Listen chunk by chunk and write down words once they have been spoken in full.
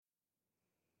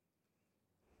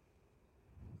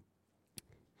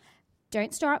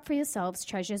Don't store up for yourselves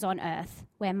treasures on earth,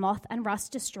 where moth and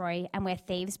rust destroy and where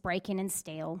thieves break in and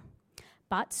steal.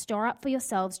 But store up for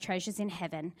yourselves treasures in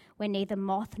heaven, where neither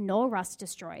moth nor rust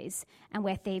destroys and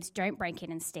where thieves don't break in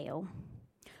and steal.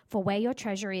 For where your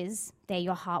treasure is, there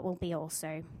your heart will be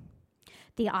also.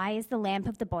 The eye is the lamp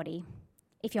of the body.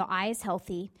 If your eye is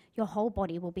healthy, your whole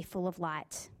body will be full of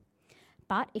light.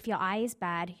 But if your eye is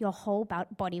bad, your whole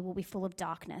body will be full of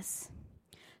darkness.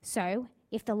 So,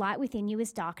 if the light within you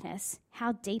is darkness,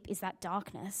 how deep is that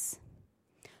darkness?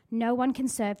 No one can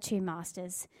serve two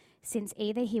masters, since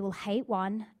either he will hate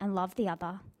one and love the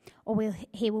other, or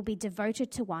he will be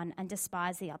devoted to one and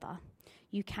despise the other.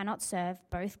 You cannot serve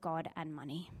both God and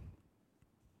money.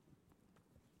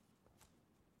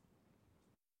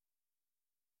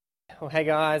 Well, hey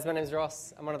guys, my name's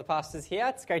Ross. I'm one of the pastors here.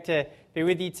 It's great to be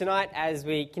with you tonight as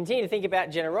we continue to think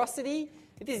about generosity.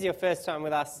 If this is your first time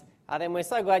with us, then we're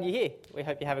so glad you're here. We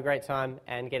hope you have a great time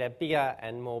and get a bigger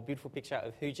and more beautiful picture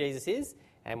of who Jesus is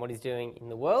and what he's doing in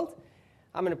the world.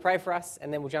 I'm going to pray for us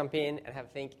and then we'll jump in and have a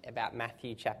think about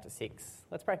Matthew chapter 6.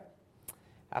 Let's pray.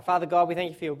 Father God, we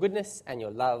thank you for your goodness and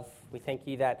your love. We thank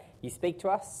you that you speak to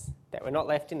us, that we're not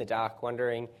left in the dark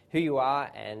wondering who you are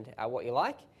and what you're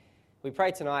like. We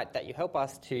pray tonight that you help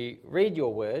us to read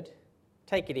your word,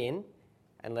 take it in,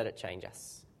 and let it change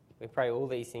us. We pray all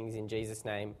these things in Jesus'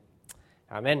 name.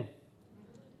 Amen.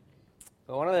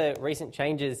 Well, one of the recent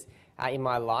changes in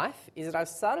my life is that I've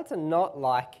started to not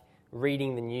like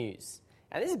reading the news.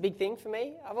 And this is a big thing for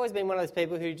me. I've always been one of those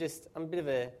people who I'm a bit of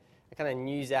a kind of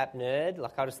news app nerd.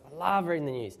 Like, I love reading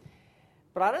the news.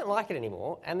 But I don't like it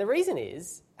anymore. And the reason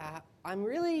is I'm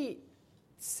really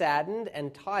saddened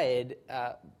and tired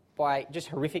by just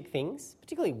horrific things,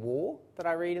 particularly war that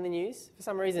I read in the news. For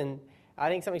some reason, I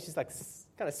think something's just like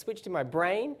kind of switched in my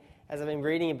brain as I've been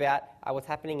reading about what's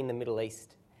happening in the Middle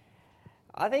East.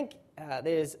 I think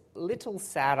there's little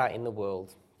sadder in the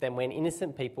world than when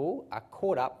innocent people are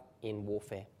caught up in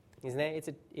warfare, isn't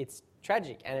it? It's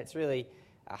tragic and it's really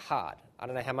hard. I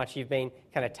don't know how much you've been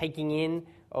kind of taking in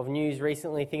of news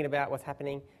recently, thinking about what's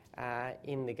happening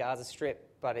in the Gaza Strip,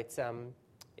 but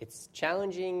it's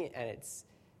challenging and it's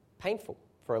painful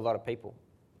for a lot of people.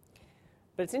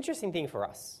 But it's an interesting thing for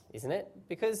us, isn't it?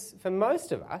 Because for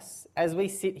most of us, as we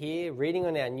sit here reading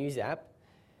on our news app,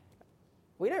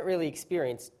 we don't really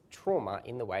experience trauma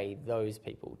in the way those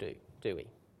people do we?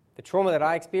 The trauma that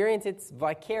I experience, it's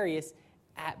vicarious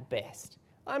at best.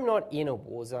 I'm not in a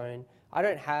war zone. I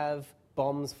don't have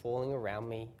bombs falling around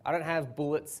me. I don't have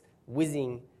bullets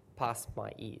whizzing past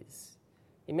my ears.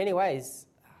 In many ways,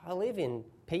 I live in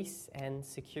peace and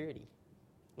security,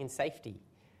 in safety.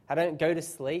 I don't go to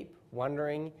sleep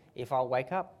wondering if I'll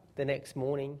wake up the next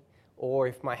morning or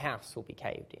if my house will be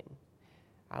caved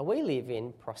in. We live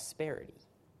in prosperity.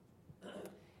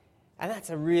 And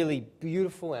that's a really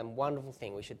beautiful and wonderful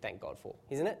thing we should thank God for,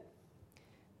 isn't it?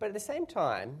 But at the same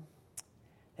time,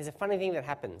 there's a funny thing that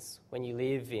happens when you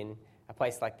live in a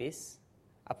place like this,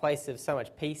 a place of so much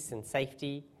peace and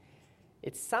safety.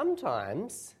 It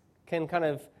sometimes can kind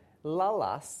of lull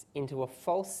us into a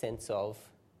false sense of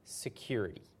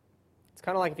security. It's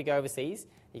kind of like if you go overseas,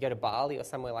 you go to Bali or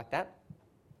somewhere like that.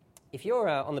 If you're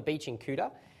on the beach in Kuta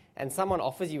and someone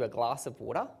offers you a glass of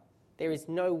water, there is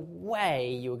no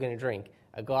way you're going to drink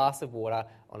a glass of water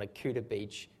on a Kuta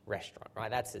Beach restaurant, right?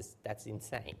 That's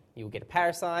insane. You'll get a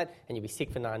parasite and you'll be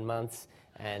sick for 9 months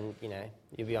and,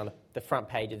 you'll be on the front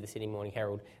page of the Sydney Morning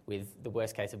Herald with the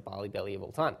worst case of barley belly of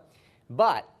all time.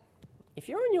 But if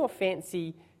you're in your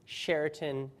fancy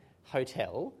Sheraton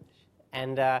hotel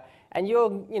and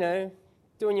you're,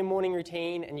 doing your morning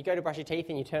routine and you go to brush your teeth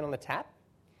and you turn on the tap,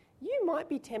 you might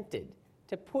be tempted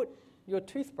to put your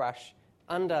toothbrush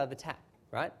under the tap,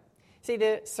 right? See,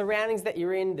 the surroundings that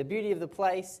you're in, the beauty of the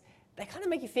place, they kind of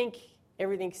make you think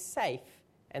everything's safe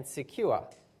and secure,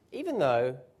 even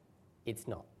though it's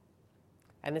not.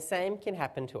 And the same can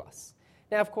happen to us.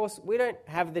 Now, of course, we don't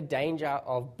have the danger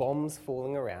of bombs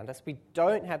falling around us. We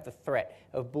don't have the threat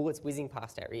of bullets whizzing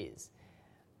past our ears.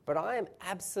 But I am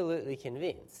absolutely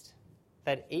convinced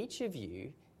that each of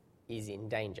you is in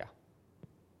danger.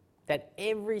 That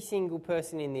every single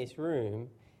person in this room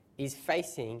is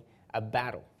facing a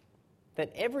battle.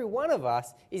 That every one of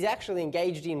us is actually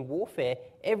engaged in warfare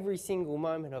every single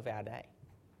moment of our day.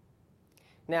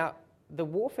 Now, the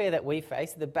warfare that we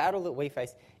face, the battle that we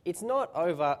face, it's not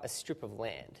over a strip of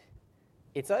land.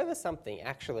 It's over something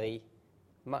actually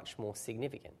much more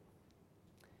significant.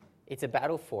 It's a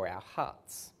battle for our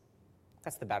hearts.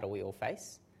 That's the battle we all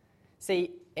face.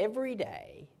 See, every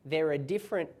day there are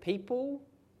different people,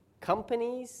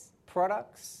 companies,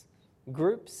 products,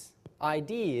 groups,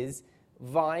 ideas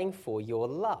vying for your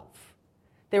love.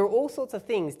 There are all sorts of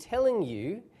things telling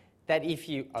you that if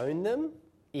you own them,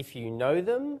 if you know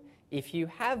them, if you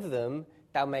have them,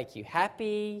 they'll make you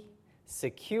happy,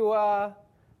 secure,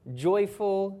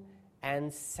 joyful,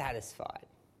 and satisfied.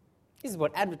 This is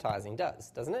what advertising does,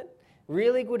 doesn't it?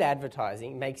 Really good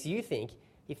advertising makes you think,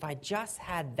 if I just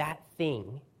had that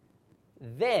thing,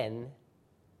 then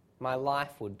my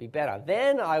life would be better.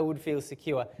 Then I would feel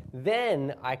secure.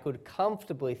 Then I could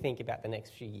comfortably think about the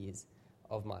next few years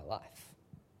of my life.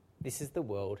 This is the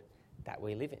world that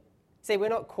we live in. See, we're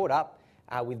not caught up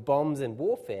with bombs and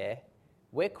warfare.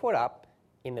 We're caught up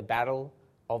in the battle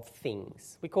of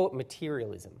things. We call it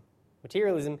materialism.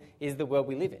 Materialism is the world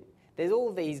we live in. There's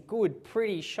all these good,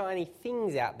 pretty, shiny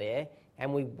things out there,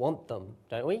 and we want them,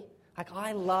 don't we? Like,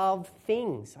 I love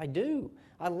things. I do.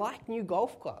 I like new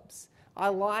golf clubs. I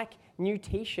like new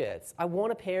t-shirts. I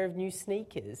want a pair of new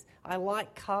sneakers. I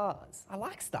like cars. I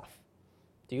like stuff.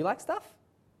 Do you like stuff?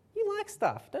 You like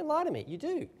stuff. Don't lie to me. You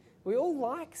do. We all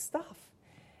like stuff.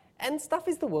 And stuff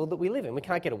is the world that we live in. We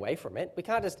can't get away from it. We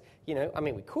can't just, we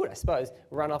could, I suppose,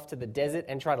 run off to the desert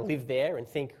and try to live there and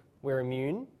think we're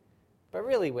immune. But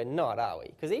really, we're not, are we?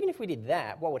 Because even if we did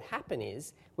that, what would happen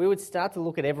is we would start to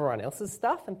look at everyone else's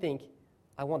stuff and think,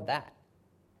 I want that.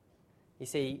 You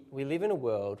see, we live in a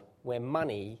world where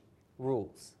money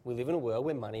rules. We live in a world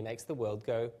where money makes the world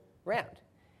go round.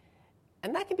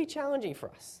 And that can be challenging for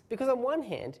us because on one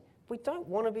hand, we don't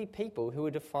want to be people who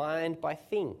are defined by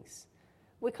things.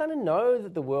 We kind of know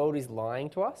that the world is lying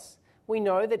to us. We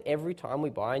know that every time we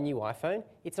buy a new iPhone,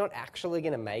 it's not actually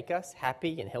going to make us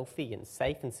happy and healthy and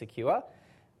safe and secure,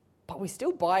 but we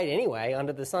still buy it anyway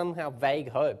under the somehow vague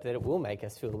hope that it will make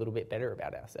us feel a little bit better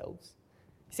about ourselves.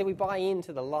 So we buy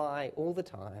into the lie all the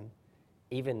time,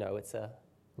 even though it's a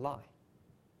lie.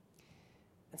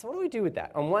 And so what do we do with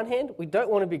that? On one hand, we don't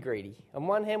want to be greedy. On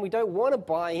one hand, we don't want to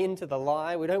buy into the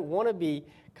lie. We don't want to be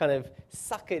kind of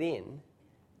suckered in.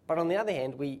 But on the other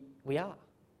hand, we are.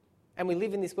 And we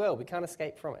live in this world. We can't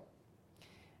escape from it.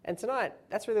 And tonight,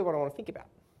 that's really what I want to think about.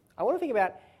 I want to think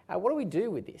about what do we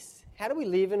do with this? How do we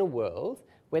live in a world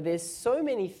where there's so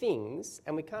many things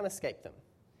and we can't escape them?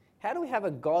 How do we have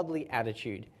a godly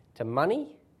attitude to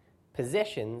money,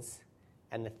 possessions,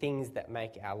 and the things that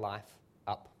make our life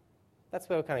up? That's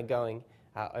where we're kind of going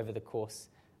over the course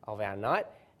of our night.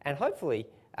 And hopefully,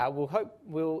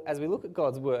 we'll, as we look at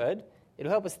God's word,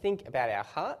 it'll help us think about our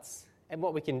hearts and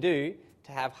what we can do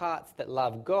to have hearts that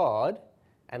love God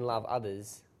and love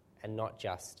others and not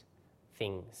just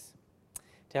things.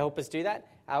 To help us do that,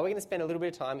 we're going to spend a little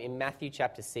bit of time in Matthew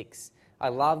chapter 6. I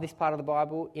love this part of the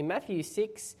Bible. In Matthew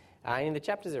 6, and in the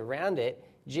chapters around it,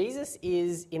 Jesus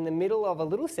is in the middle of a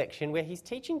little section where he's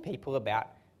teaching people about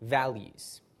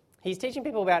values. He's teaching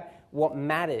people about what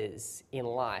matters in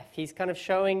life. He's kind of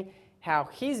showing how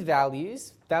his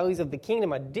values of the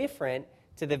kingdom, are different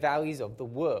to the values of the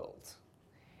world.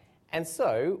 And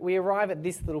so we arrive at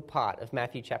this little part of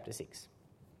Matthew chapter 6.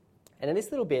 And in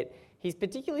this little bit, he's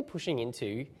particularly pushing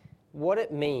into what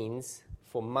it means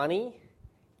for money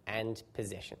and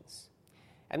possessions.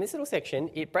 And this little section,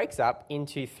 it breaks up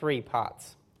into 3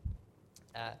 parts.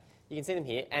 You can see them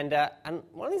here. And one of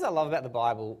the things I love about the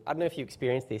Bible, I don't know if you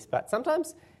experienced this, but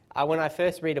sometimes when I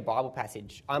first read a Bible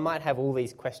passage, I might have all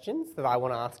these questions that I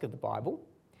want to ask of the Bible.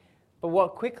 But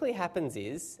what quickly happens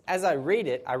is, as I read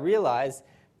it, I realise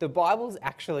the Bible's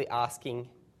actually asking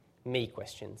me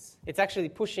questions. It's actually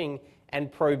pushing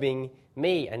and probing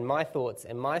me and my thoughts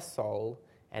and my soul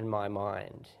and my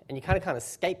mind. And you kind of can't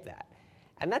escape that.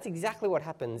 And that's exactly what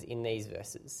happens in these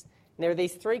verses. And there are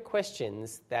these 3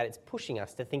 questions that it's pushing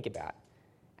us to think about.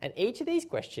 And each of these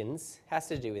questions has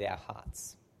to do with our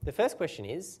hearts. The first question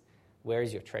is, where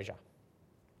is your treasure?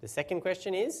 The second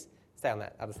question is, stay on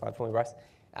that other slide for me, Bryce.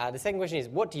 The second question is,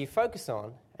 what do you focus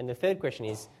on? And the third question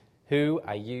is, who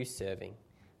are you serving?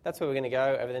 That's where we're going to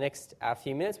go over the next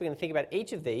few minutes. We're going to think about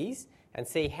each of these and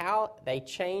see how they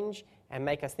change and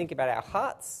make us think about our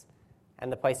hearts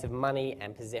and the place of money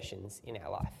and possessions in our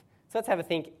life. So let's have a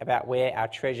think about where our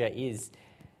treasure is.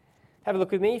 Have a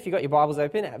look with me, if you've got your Bibles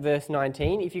open, at verse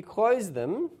 19. If you close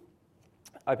them,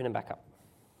 open them back up.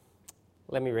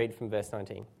 Let me read from verse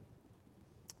 19.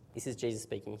 This is Jesus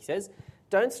speaking. He says,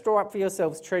 "Don't store up for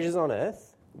yourselves treasures on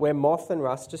earth, where moth and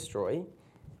rust destroy,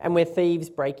 and where thieves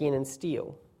break in and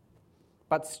steal.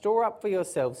 But store up for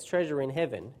yourselves treasure in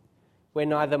heaven, where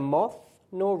neither moth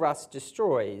nor rust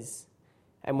destroys,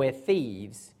 and where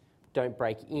thieves don't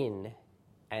break in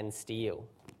and steal."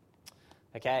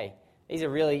 Okay, these are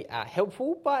really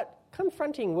helpful but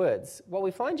confronting words. What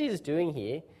we find Jesus doing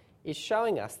here is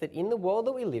showing us that in the world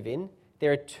that we live in,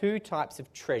 there are 2 types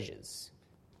of treasures,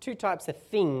 2 types of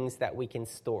things that we can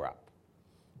store up.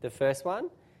 The first one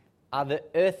are the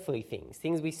earthly things,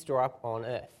 things we store up on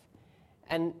earth.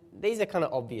 And these are kind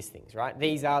of obvious things, right?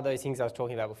 These are those things I was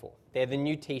talking about before. They're the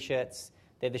new T-shirts,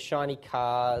 they're the shiny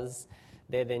cars,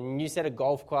 they're the new set of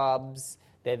golf clubs,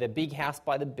 they're the big house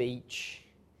by the beach.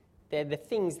 They're the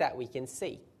things that we can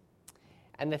see.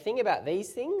 And the thing about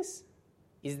these things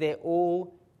is they're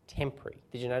all temporary.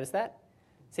 Did you notice that?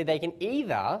 So they can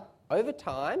either, over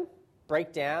time,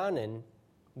 break down and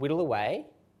whittle away,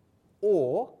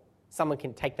 or someone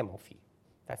can take them off you.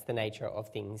 That's the nature of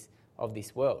things of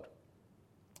this world.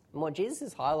 And what Jesus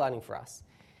is highlighting for us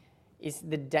is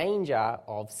the danger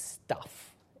of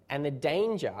stuff and the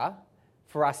danger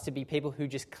for us to be people who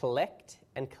just collect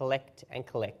and collect and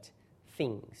collect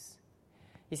things.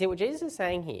 You see, what Jesus is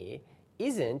saying here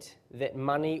isn't that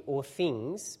money or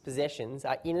things, possessions,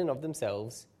 are in and of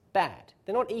themselves bad.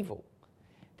 They're not evil.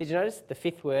 Did you notice the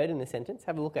fifth word in the sentence?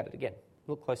 Have a look at it again.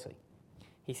 Look closely.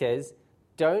 He says,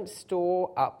 don't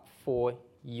store up for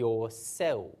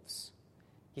yourselves.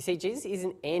 You see, Jesus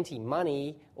isn't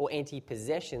anti-money or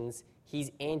anti-possessions.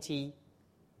 He's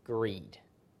anti-greed.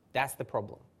 That's the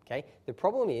problem. Okay? The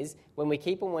problem is when we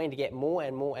keep on wanting to get more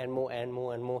and more and more and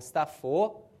more and more stuff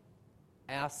for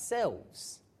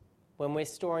ourselves, when we're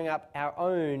storing up our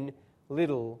own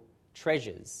little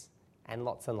treasures, and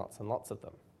lots and lots and lots of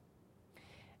them.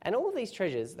 And all of these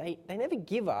treasures, they never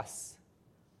give us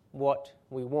what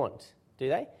we want, do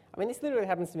they? I mean, this literally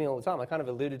happens to me all the time. I kind of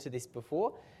alluded to this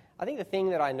before. I think the thing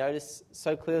that I notice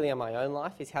so clearly in my own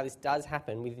life is how this does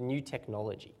happen with new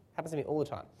technology. It happens to me all the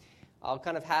time. I'll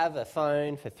kind of have a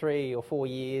phone for 3 or 4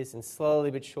 years, and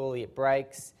slowly but surely it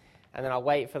breaks, and then I'll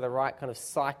wait for the right kind of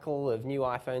cycle of new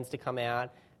iPhones to come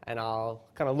out, and I'll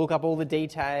kind of look up all the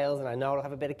details, and I know it'll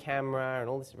have a better camera and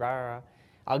all this rah-rah.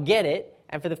 I'll get it,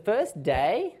 and for the first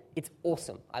day, it's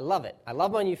awesome. I love it. I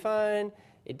love my new phone.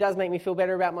 It does make me feel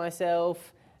better about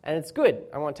myself, and it's good.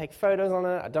 I want to take photos on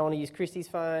it. I don't want to use Christy's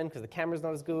phone because the camera's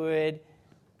not as good,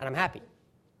 and I'm happy.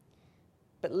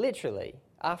 But literally,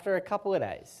 after a couple of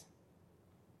days,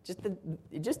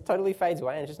 it just totally fades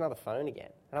away, and it's just another phone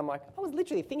again. And I'm like, I was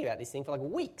literally thinking about this thing for like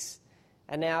weeks,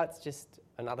 and now it's just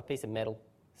another piece of metal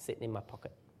sitting in my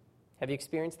pocket. Have you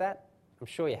experienced that? I'm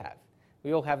sure you have.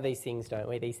 We all have these things, don't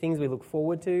we? These things we look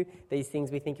forward to, these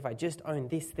things we think if I just own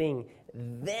this thing,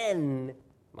 then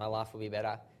my life will be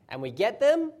better. And we get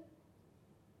them,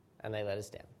 and they let us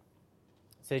down.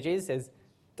 So Jesus says,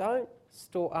 don't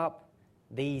store up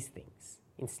these things.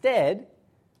 Instead,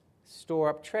 store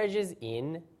up treasures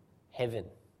in heaven.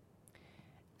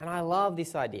 And I love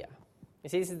this idea. You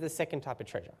see, this is the second type of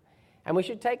treasure. And we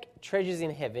should take treasures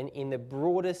in heaven in the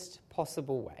broadest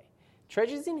possible way.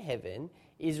 Treasures in heaven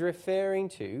is referring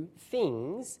to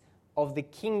things of the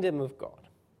kingdom of God.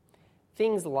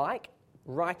 Things like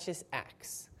righteous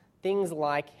acts. Things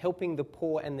like helping the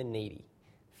poor and the needy.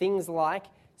 Things like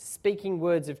speaking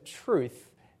words of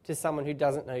truth to someone who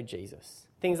doesn't know Jesus.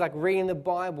 Things like reading the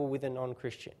Bible with a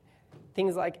non-Christian.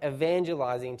 Things like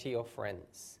evangelizing to your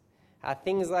friends.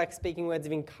 Things like speaking words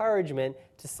of encouragement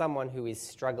to someone who is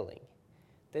struggling.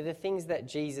 They're the things that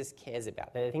Jesus cares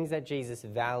about. They're the things that Jesus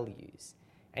values.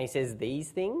 And he says these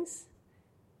things,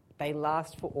 they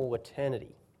last for all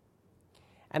eternity.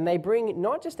 And they bring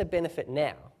not just a benefit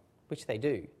now, which they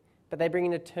do, but they bring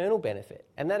an eternal benefit.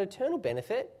 And that eternal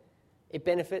benefit, it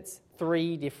benefits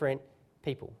 3 different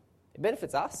people. It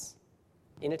benefits us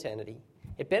in eternity.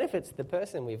 It benefits the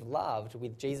person we've loved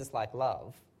with Jesus-like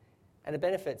love. And it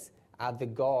benefits the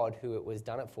God who it was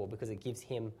done it for, because it gives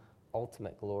him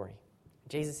ultimate glory.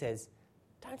 Jesus says,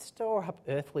 don't store up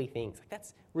earthly things. Like,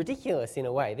 that's ridiculous in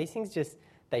a way. These things just,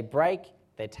 they break,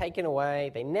 they're taken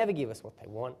away, they never give us what they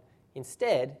want.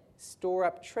 Instead, store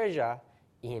up treasure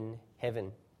in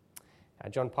heaven.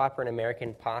 John Piper, an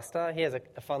American pastor, he has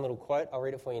a fun little quote. I'll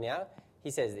read it for you now. He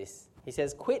says this. He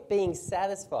says, quit being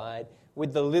satisfied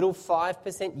with the little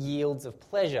 5% yields of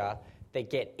pleasure that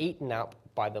get eaten up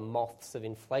by the moths of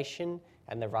inflation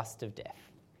and the rust of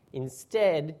death.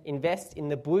 Instead, invest in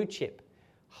the blue chip,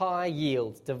 high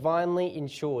yield, divinely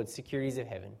insured securities of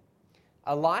heaven.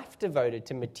 A life devoted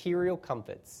to material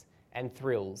comforts and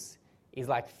thrills is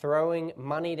like throwing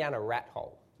money down a rat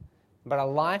hole. But a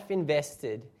life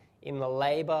invested in the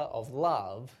labour of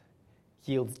love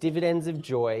yields dividends of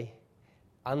joy,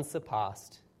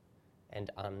 unsurpassed and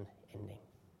unending.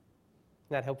 Isn't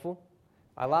that helpful?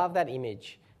 I love that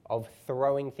image of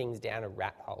throwing things down a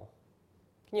rat hole.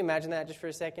 Can you imagine that just for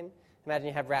a second? Imagine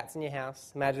you have rats in your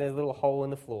house. Imagine there's a little hole in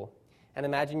the floor. And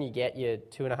imagine you get your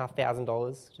 $2,500,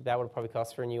 which is about what it probably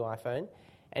costs for a new iPhone.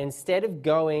 And instead of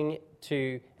going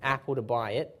to Apple to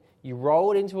buy it, you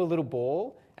roll it into a little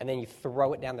ball and then you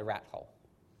throw it down the rat hole.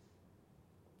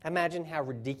 Imagine how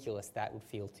ridiculous that would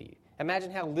feel to you.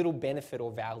 Imagine how little benefit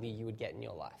or value you would get in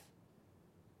your life.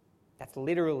 That's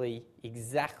literally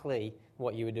exactly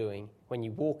what you were doing when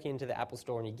you walk into the Apple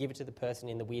store and you give it to the person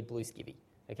in the weird blue skivvy.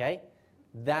 Okay?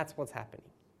 That's what's happening.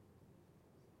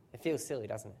 It feels silly,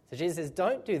 doesn't it? So Jesus says,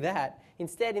 don't do that.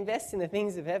 Instead, invest in the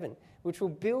things of heaven, which will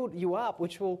build you up,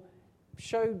 which will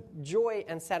show joy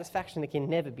and satisfaction that can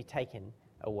never be taken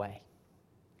away.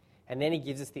 And then he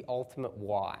gives us the ultimate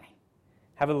why.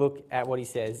 Have a look at what he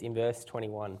says in verse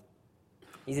 21.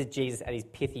 This is Jesus at his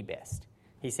pithy best.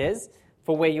 He says,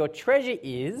 "For where your treasure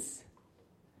is,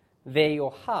 there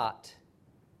your heart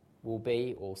will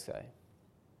be also."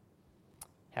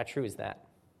 How true is that?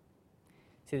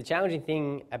 See, the challenging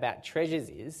thing about treasures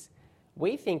is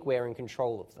we think we're in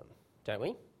control of them, don't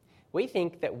we? We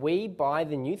think that we buy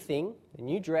the new thing, the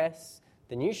new dress,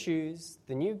 the new shoes,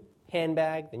 the new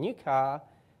handbag, the new car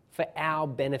for our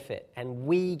benefit, and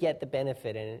we get the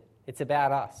benefit, and it's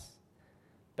about us.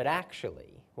 But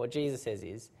actually, what Jesus says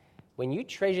is, when you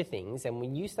treasure things and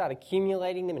when you start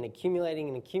accumulating them and accumulating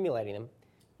and accumulating them,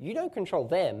 you don't control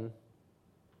them,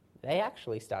 they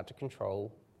actually start to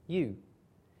control you.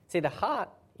 See, the heart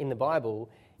in the Bible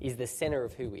is the center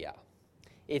of who we are.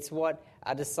 It's what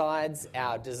decides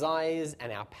our desires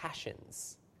and our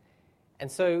passions.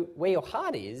 And so where your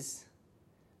heart is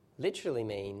literally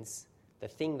means the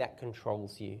thing that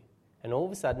controls you. And all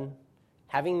of a sudden,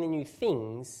 having the new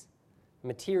things,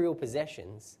 material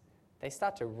possessions, they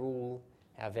start to rule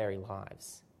our very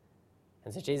lives.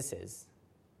 And so Jesus says,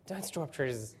 don't store up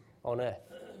treasures on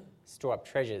earth. Store up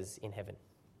treasures in heaven.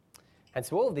 And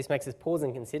so all of this makes us pause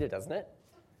and consider, doesn't it?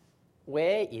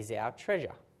 Where is our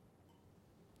treasure?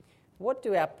 What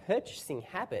do our purchasing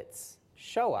habits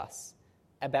show us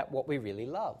about what we really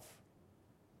love?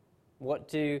 What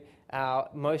do our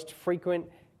most frequent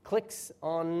clicks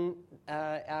on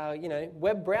our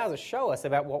web browser show us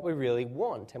about what we really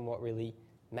want and what really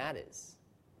matters?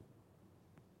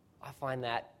 I find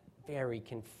that very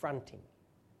confronting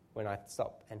when I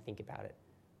stop and think about it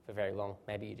for very long.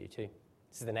 Maybe you do too.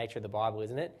 This is the nature of the Bible,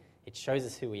 isn't it? It shows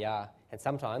us who we are. And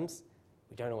sometimes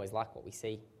we don't always like what we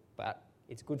see, but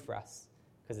it's good for us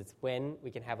because it's when we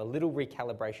can have a little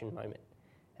recalibration moment.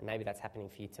 And maybe that's happening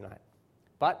for you tonight.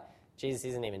 But Jesus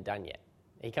isn't even done yet.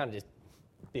 He kind of just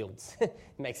builds,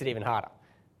 makes it even harder.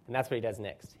 And that's what he does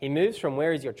next. He moves from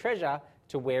where is your treasure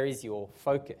to where is your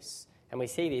focus. And we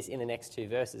see this in the next two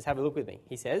verses. Have a look with me.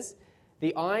 He says,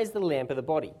 "The eye is the lamp of the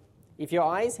body. If your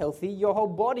eye is healthy, your whole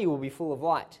body will be full of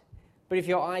light. But if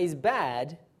your eye is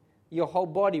bad, your whole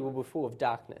body will be full of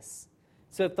darkness.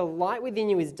 So if the light within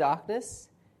you is darkness,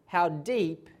 how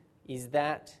deep is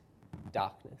that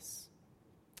darkness?"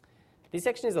 This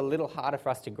section is a little harder for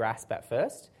us to grasp at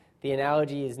first. The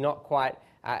analogy is not quite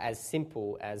as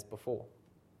simple as before.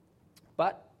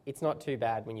 But it's not too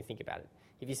bad when you think about it.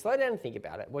 If you slow down and think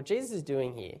about it, what Jesus is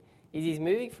doing here is he's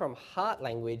moving from heart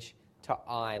language to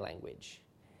eye language.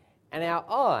 And our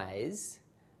eyes,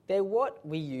 they're what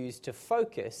we use to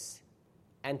focus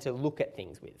and to look at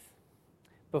things with.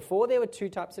 Before there were two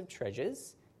types of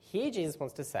treasures, here Jesus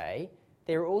wants to say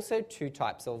there are also two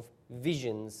types of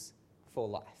visions for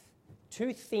life.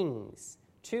 Two things,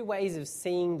 two ways of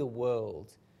seeing the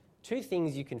world, two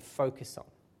things you can focus on.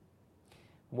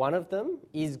 One of them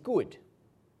is good.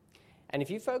 And if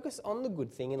you focus on the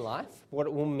good thing in life, what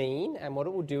it will mean and what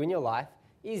it will do in your life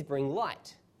is bring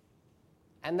light.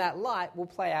 And that light will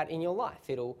play out in your life.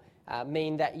 It'll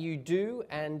mean that you do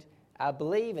and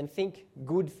believe and think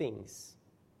good things,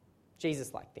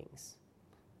 Jesus-like things.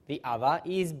 The other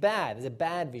is bad. There's a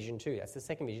bad vision too. That's the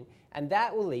second vision. And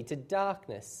that will lead to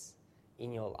darkness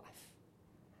in your life.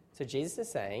 So Jesus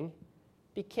is saying,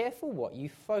 be careful what you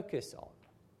focus on.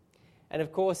 And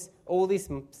of course, all this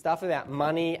stuff about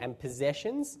money and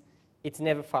possessions, it's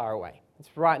never far away.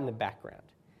 It's right in the background.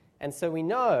 And so we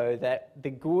know that the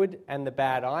good and the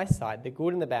bad eyesight, the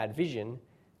good and the bad vision,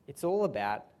 it's all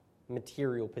about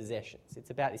material possessions. It's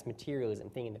about this materialism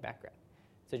thing in the background.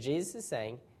 So Jesus is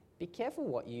saying, be careful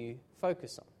what you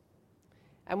focus on.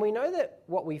 And we know that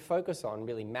what we focus on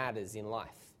really matters in life,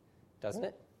 doesn't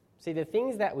it? See, the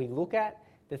things that we look at,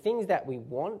 the things that we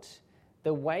want,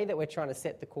 the way that we're trying to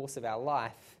set the course of our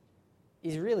life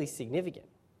is really significant.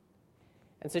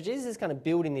 And so Jesus is kind of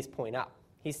building this point up.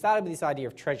 He started with this idea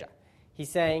of treasure. He's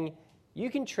saying, you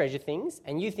can treasure things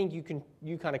and you think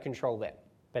you kind of control them.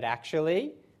 But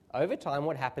actually, over time,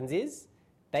 what happens is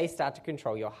they start to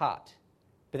control your heart.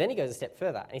 But then he goes a step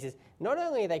further and he says, not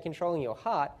only are they controlling your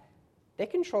heart, they're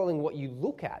controlling what you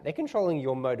look at. They're controlling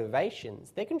your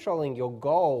motivations. They're controlling your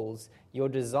goals, your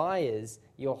desires,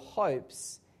 your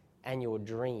hopes, and your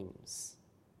dreams.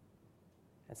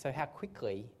 And so how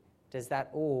quickly does that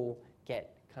all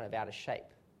get kind of out of shape?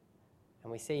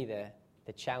 And we see the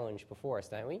challenge before us,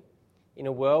 don't we? In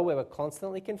a world where we're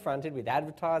constantly confronted with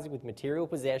advertising, with material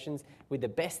possessions, with the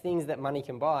best things that money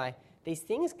can buy, these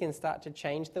things can start to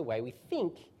change the way we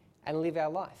think and live our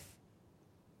life.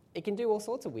 It can do all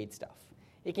sorts of weird stuff.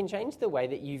 It can change the way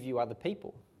that you view other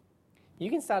people. You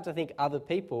can start to think other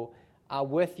people are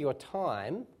worth your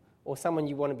time or someone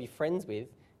you want to be friends with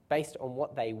based on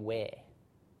what they wear.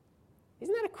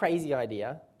 Isn't that a crazy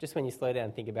idea, just when you slow down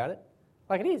and think about it?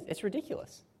 Like it is. It's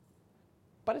ridiculous.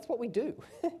 But it's what we do.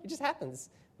 It just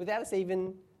happens without us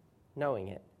even knowing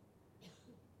it.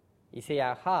 You see,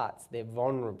 our hearts, they're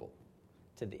vulnerable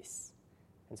to this.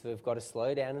 And so we've got to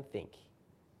slow down and think,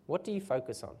 what do you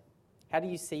focus on? How do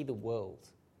you see the world?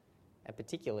 And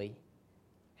particularly,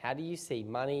 how do you see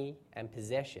money and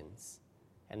possessions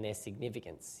and their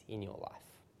significance in your life?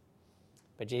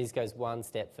 But Jesus goes one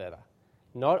step further.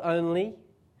 Not only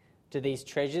do these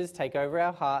treasures take over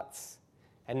our hearts,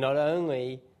 and not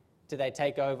only do they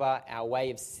take over our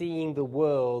way of seeing the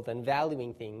world and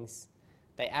valuing things,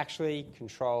 they actually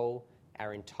control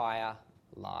our entire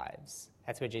lives.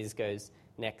 That's where Jesus goes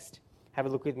next. Have a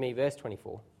look with me, verse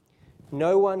 24.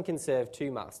 No one can serve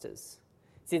two masters,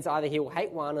 since either he will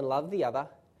hate one and love the other,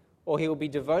 or he will be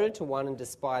devoted to one and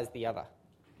despise the other.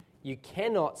 You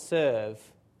cannot serve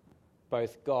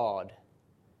both God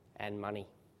and money.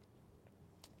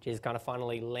 Jesus kind of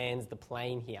finally lands the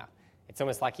plane here. It's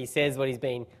almost like he says what he's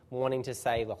been wanting to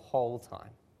say the whole time.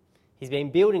 He's been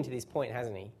building to this point,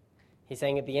 hasn't he? He's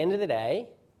saying at the end of the day,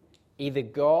 either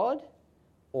God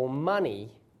or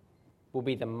money will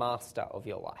be the master of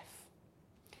your life.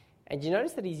 And you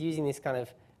notice that he's using this kind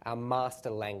of master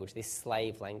language, this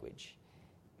slave language.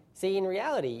 See, in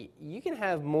reality, you can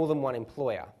have more than one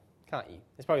employer, can't you?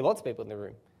 There's probably lots of people in the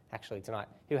room, actually, tonight,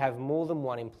 who have more than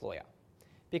one employer.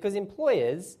 Because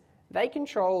employers, they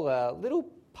control a little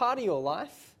part of your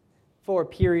life for a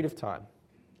period of time.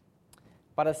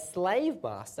 But a slave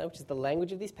master, which is the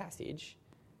language of this passage,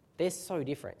 they're so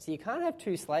different. So you can't have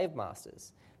two slave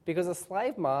masters, because a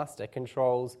slave master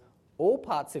controls all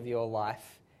parts of your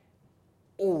life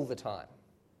all the time.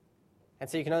 And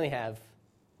so you can only have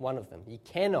one of them. You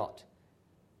cannot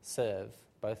serve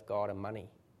both God and money.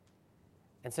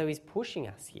 And so he's pushing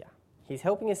us here. He's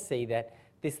helping us see that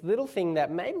this little thing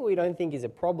that maybe we don't think is a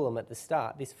problem at the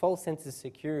start, this false sense of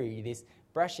security, this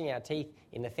brushing our teeth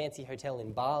in the fancy hotel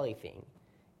in Bali thing,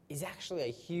 is actually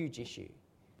a huge issue.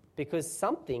 Because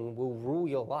something will rule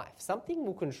your life. Something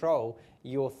will control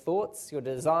your thoughts, your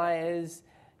desires,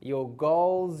 your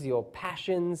goals, your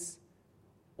passions,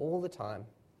 all the time.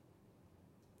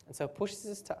 And so it pushes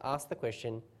us to ask the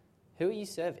question, who are you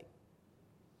serving?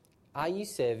 Are you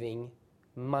serving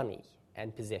money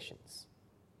and possessions?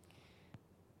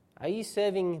 Are you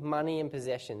serving money and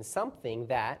possessions, something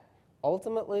that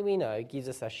ultimately we know gives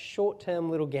us a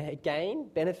short-term little gain,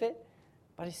 benefit,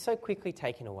 but is so quickly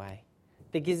taken away,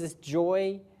 that gives us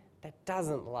joy that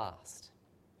doesn't last?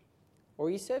 Or are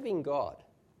you serving God?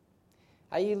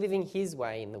 Are you living his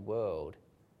way in the world?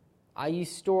 Are you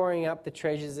storing up the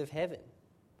treasures of heaven,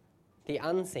 the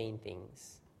unseen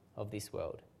things of this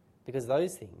world? Because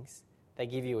those things, they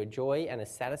give you a joy and a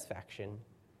satisfaction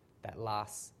that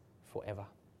lasts forever.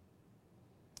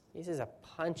 This is a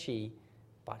punchy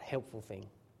but helpful thing.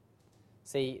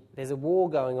 See, there's a war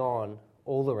going on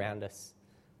all around us.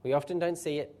 We often don't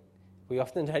see it. We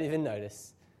often don't even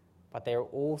notice. But there are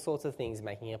all sorts of things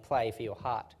making a play for your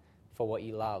heart, for what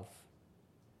you love.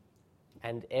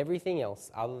 And everything else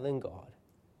other than God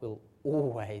will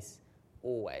always,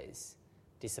 always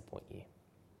disappoint you.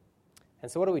 And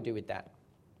so what do we do with that?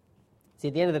 See,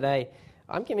 at the end of the day,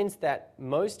 I'm convinced that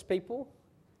most people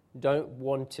don't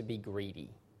want to be greedy.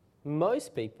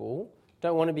 Most people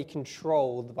don't want to be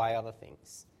controlled by other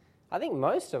things. I think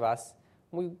most of us,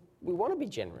 we want to be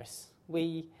generous.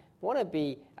 We want to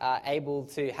be able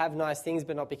to have nice things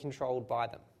but not be controlled by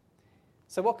them.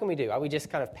 So what can we do? Are we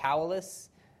just kind of powerless?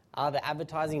 Are the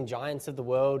advertising giants of the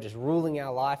world just ruling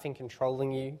our life and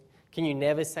controlling you? Can you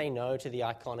never say no to the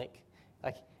iconic?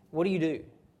 Like, what do?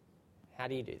 How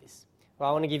do you do this? Well,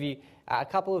 I want to give you a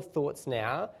couple of thoughts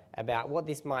now about what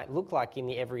this might look like in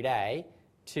the everyday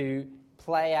to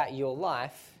play out your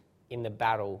life in the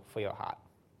battle for your heart.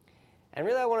 And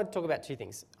really I want to talk about two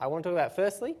things. I want to talk about,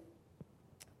 firstly,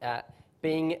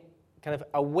 being kind of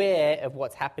aware of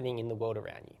what's happening in the world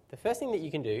around you. The first thing that you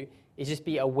can do is just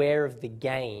be aware of the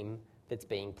game that's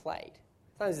being played.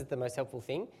 Sometimes it's the most helpful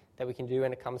thing that we can do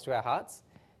when it comes to our hearts.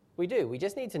 We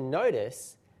just need to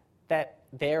notice that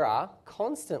there are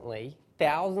constantly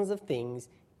thousands of things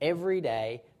every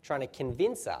day trying to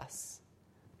convince us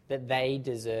that they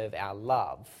deserve our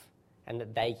love and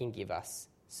that they can give us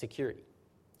security.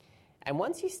 And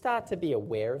once you start to be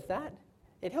aware of that,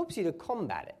 it helps you to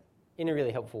combat it in a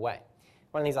really helpful way.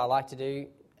 One of the things I like to do,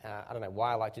 I don't know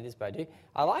why I like to do this, but I do,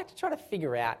 I like to try to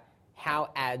figure out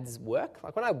how ads work.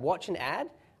 Like when I watch an ad,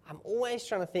 I'm always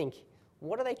trying to think,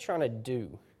 what are they trying to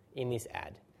do in this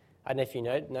ad? I don't know if you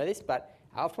know this, but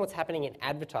often what's happening in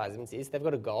advertisements is they've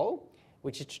got a goal,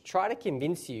 which is to try to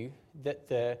convince you that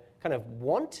the kind of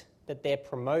want that they're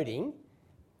promoting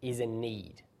is a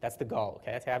need. That's the goal,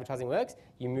 okay? That's how advertising works.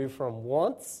 You move from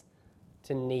wants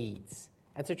to needs.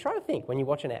 And so try to think when you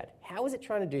watch an ad, how is it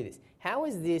trying to do this? How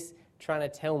is this trying to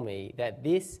tell me that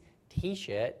this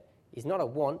t-shirt is not a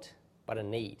want, but a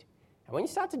need? And when you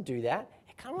start to do that,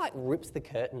 it kind of like rips the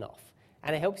curtain off.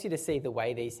 And it helps you to see the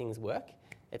way these things work.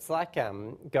 It's like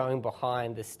going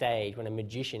behind the stage when a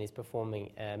magician is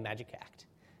performing a magic act.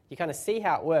 You kind of see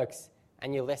how it works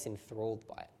and you're less enthralled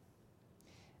by it.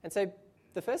 And so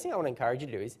the first thing I want to encourage you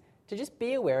to do is to just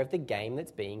be aware of the game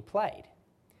that's being played.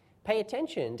 Pay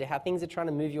attention to how things are trying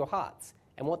to move your hearts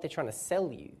and what they're trying to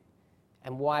sell you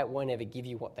and why it won't ever give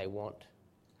you what they want.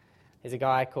 There's a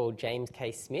guy called James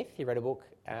K. Smith. He wrote a book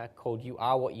called You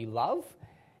Are What You Love.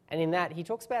 And in that, he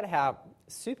talks about how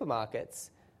supermarkets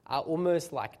are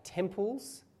almost like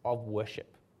temples of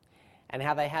worship and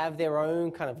how they have their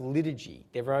own kind of liturgy,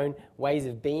 their own ways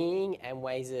of being and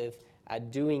ways of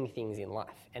doing things in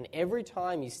life. And every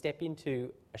time you step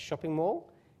into a shopping mall,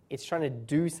 it's trying to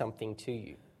do something to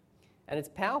you. And it's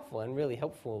powerful and really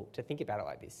helpful to think about it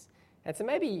like this. And so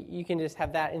maybe you can just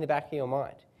have that in the back of your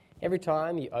mind. Every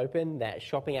time you open that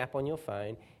shopping app on your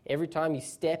phone, every time you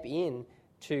step in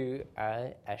to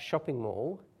a shopping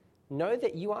mall, know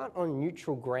that you aren't on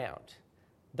neutral ground.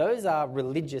 Those are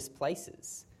religious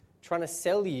places trying to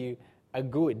sell you a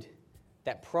good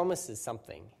that promises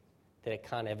something that it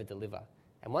can't ever deliver.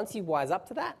 And once you wise up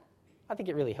to that, I think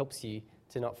it really helps you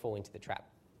to not fall into the trap.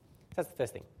 So that's the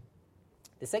first thing.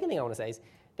 The second thing I want to say is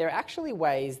there are actually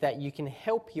ways that you can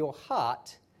help your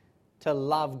heart to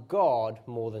love God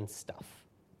more than stuff.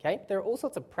 Okay? There are all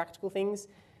sorts of practical things.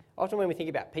 Often when we think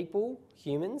about people,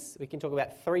 humans, we can talk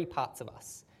about three parts of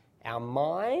us: our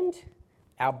mind,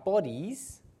 our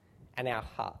bodies, and our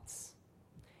hearts.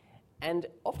 And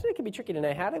often it can be tricky to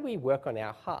know, how do we work on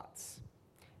our hearts?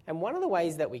 And one of the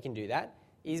ways that we can do that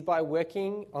is by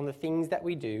working on the things that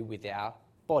we do with our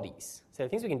bodies. So the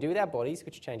things we can do with our bodies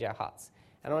which change our hearts.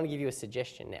 And I want to give you a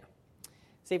suggestion now.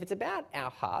 See, if it's about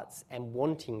our hearts and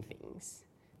wanting things,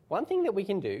 one thing that we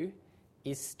can do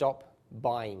is stop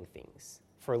buying things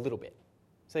for a little bit.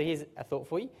 So here's a thought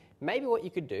for you. Maybe what you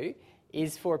could do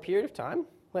is for a period of time,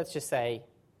 let's just say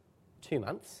 2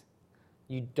 months,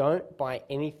 you don't buy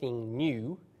anything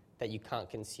new that you can't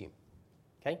consume.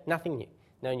 Okay? Nothing new.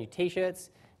 No new t-shirts,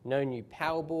 no new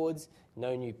power boards,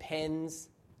 no new pens,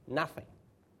 nothing.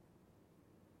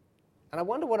 And I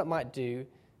wonder what it might do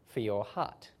for your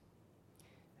heart.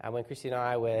 When Christy and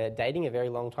I were dating a very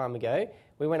long time ago,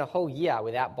 we went a whole year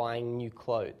without buying new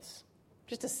clothes,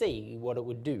 just to see what it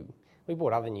would do. We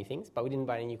bought other new things, but we didn't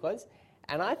buy any new clothes.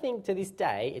 And I think to this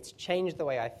day, it's changed the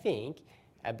way I think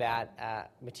about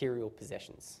material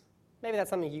possessions. Maybe that's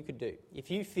something you could do. If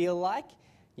you feel like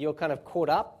you're kind of caught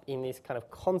up in this kind of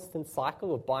constant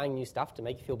cycle of buying new stuff to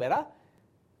make you feel better,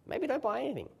 maybe don't buy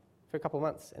anything for a couple of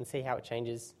months and see how it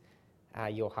changes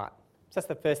your heart. So that's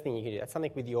the first thing you can do. That's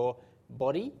something with your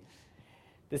body.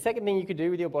 The second thing you could do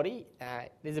with your body,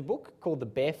 there's a book called The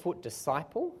Barefoot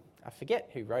Disciple. I forget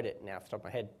who wrote it now off the top of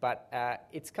my head, but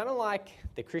it's kind of like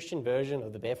the Christian version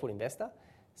of The Barefoot Investor.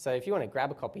 So if you want to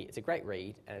grab a copy, it's a great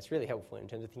read, and it's really helpful in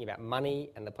terms of thinking about money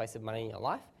and the place of money in your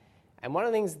life. And one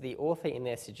of the things the author in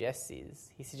there suggests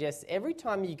is, he suggests every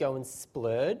time you go and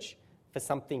splurge for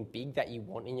something big that you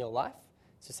want in your life,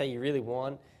 so say you really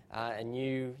want a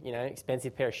new,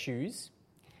 expensive pair of shoes,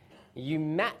 you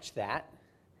match that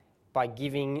by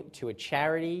giving to a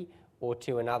charity or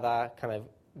to another kind of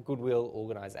goodwill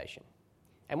organisation.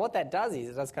 And what that does is,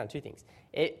 it does kind of two things.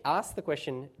 It asks the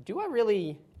question, do I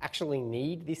really actually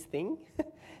need this thing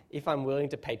if I'm willing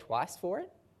to pay twice for it?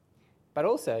 But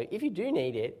also, if you do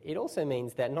need it, it also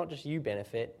means that not just you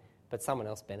benefit, but someone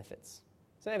else benefits.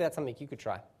 So maybe that's something you could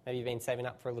try. Maybe you've been saving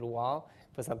up for a little while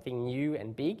for something new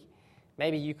and big.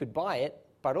 Maybe you could buy it,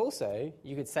 but also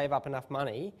you could save up enough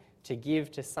money to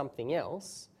give to something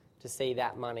else to see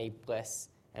that money bless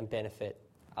and benefit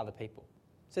other people.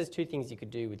 So there's two things you could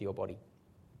do with your body.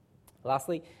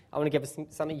 Lastly, I want to give us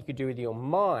something you could do with your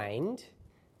mind,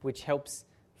 which helps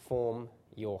form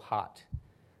your heart.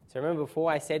 So remember before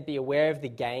I said be aware of the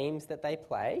games that they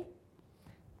play.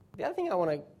 The other thing I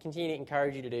want to continue to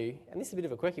encourage you to do, and this is a bit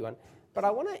of a quirky one, But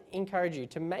I want to encourage you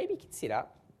to maybe consider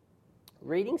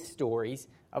reading stories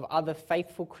of other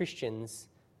faithful Christians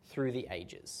through the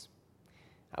ages.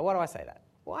 Why do I say that?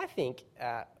 Well, I think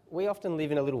we often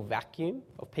live in a little vacuum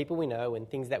of people we know and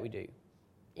things that we do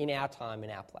in our time, in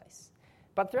our place.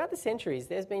 But throughout the centuries,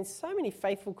 there's been so many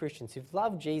faithful Christians who've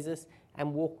loved Jesus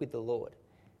and walked with the Lord.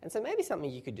 And so maybe something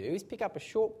you could do is pick up a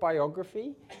short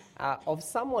biography of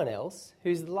someone else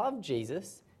who's loved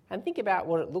Jesus and think about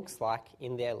what it looks like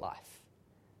in their life.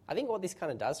 I think what this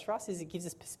kind of does for us is it gives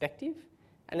us perspective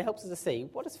and it helps us to see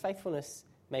what does faithfulness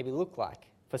maybe look like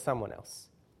for someone else.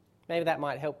 Maybe that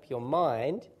might help your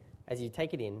mind, as you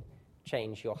take it in,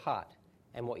 change your heart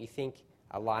and what you think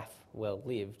a life well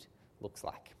lived looks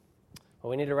like.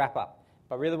 Well, we need to wrap up.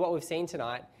 But really what we've seen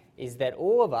tonight is that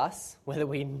all of us, whether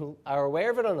we are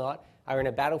aware of it or not, are in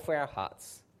a battle for our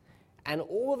hearts. And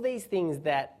all of these things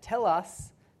that tell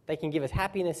us they can give us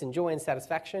happiness and joy and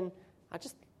satisfaction are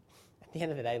just, at the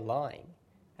end of the day, lying.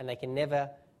 And they can never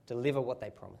deliver what they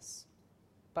promise.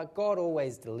 But God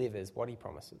always delivers what he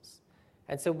promises.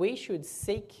 And so we should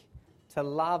seek to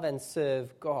love and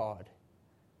serve God,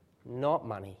 not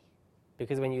money.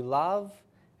 Because when you love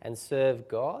and serve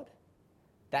God,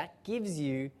 that gives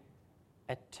you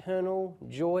eternal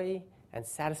joy and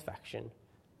satisfaction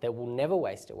that will never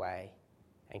waste away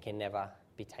and can never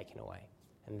be taken away.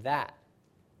 And that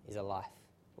is a life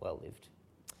well lived.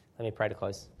 Let me pray to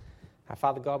close.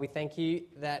 Father God, we thank you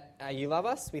that you love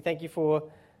us. We thank you for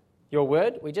your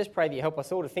word. We just pray that you help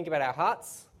us all to think about our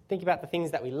hearts, think about the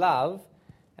things that we love,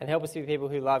 and help us to be people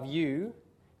who love you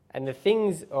and the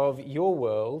things of your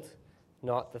world,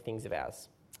 not the things of ours.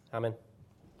 Amen.